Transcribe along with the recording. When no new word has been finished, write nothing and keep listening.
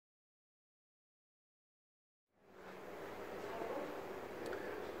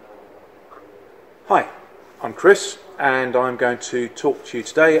Hi, I'm Chris and I'm going to talk to you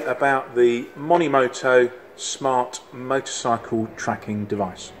today about the Monimoto Smart Motorcycle Tracking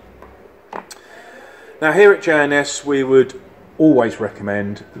Device. Now here at JNS we would always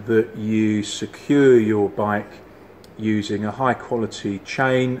recommend that you secure your bike using a high quality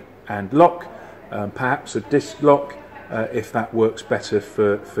chain and lock, perhaps a disc lock if that works better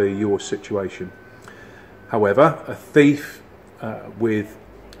for your situation. However, a thief with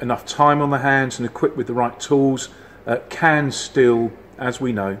enough time on the hands and equipped with the right tools can still, as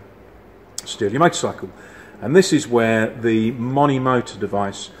we know, steal your motorcycle. And this is where the Monimoto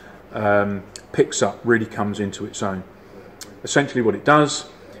device picks up, really comes into its own. Essentially what it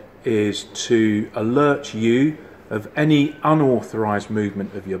does is to alert you of any unauthorized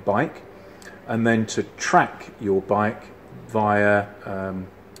movement of your bike and then to track your bike via a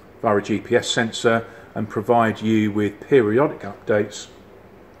GPS sensor and provide you with periodic updates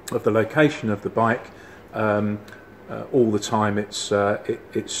of the location of the bike all the time it's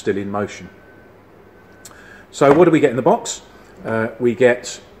still in motion. So what do we get in the box? We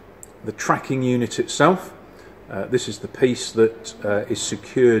get the tracking unit itself. This is the piece that is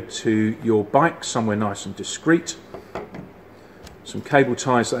secured to your bike somewhere nice and discreet. Some cable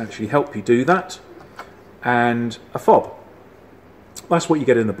ties that actually help you do that, and a fob. That's what you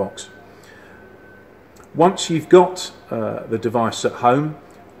get in the box. Once you've got the device at home,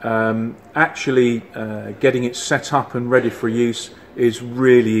 actually getting it set up and ready for use is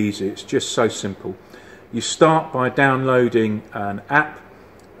really easy. It's just so simple. You start by downloading an app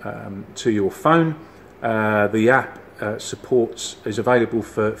to your phone. The app is available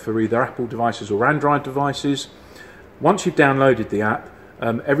for either Apple devices or Android devices. Once you've downloaded the app,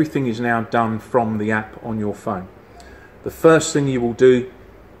 everything is now done from the app on your phone. The first thing you will do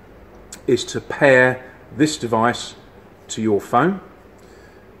is to pair this device to your phone,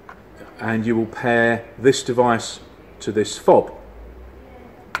 and you will pair this device to this fob.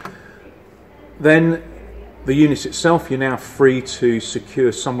 Then the unit itself you're now free to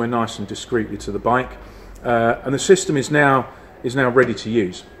secure somewhere nice and discreetly to the bike, and the system is now ready to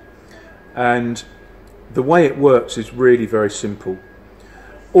use. And the way it works is really very simple.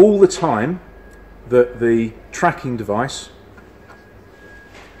 All the time that the tracking device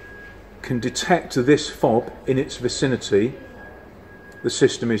can detect this fob in its vicinity, the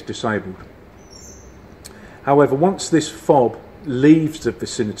system is disabled. However, once this fob leaves the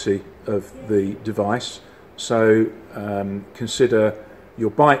vicinity of the device, so consider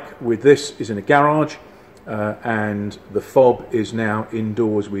your bike with this is in a garage and the fob is now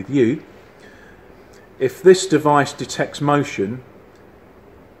indoors with you. If this device detects motion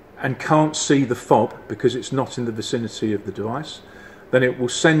and can't see the fob because it's not in the vicinity of the device, then it will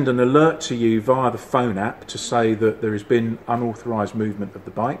send an alert to you via the phone app to say that there has been unauthorized movement of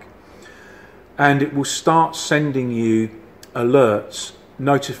the bike, and it will start sending you alerts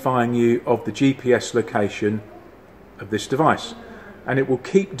notifying you of the GPS location of this device, and it will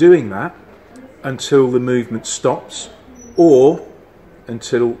keep doing that until the movement stops or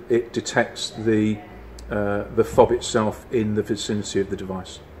until it detects the fob itself in the vicinity of the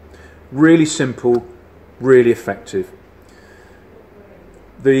device. Really simple, really effective.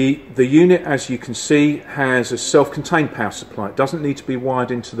 The unit, as you can see, has a self-contained power supply. It doesn't need to be wired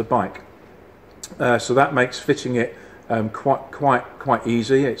into the bike, so that makes fitting it quite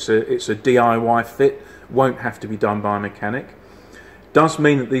easy. It's a DIY fit, won't have to be done by a mechanic. Does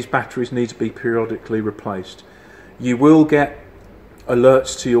mean that these batteries need to be periodically replaced. You will get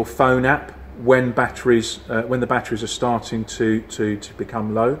alerts to your phone app when the batteries are starting to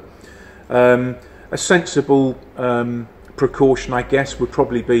become low. A sensible precaution, I guess, would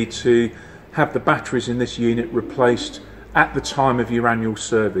probably be to have the batteries in this unit replaced at the time of your annual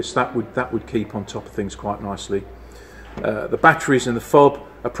service. That would keep on top of things quite nicely. The batteries in the fob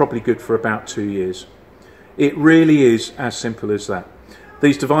are probably good for about 2 years. It really is as simple as that.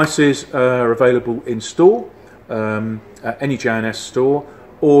 These devices are available in store, at any JNS store,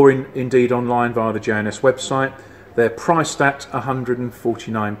 or indeed online via the JNS website. They're priced at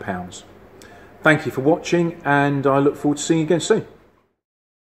 £149. Thank you for watching, and I look forward to seeing you again soon.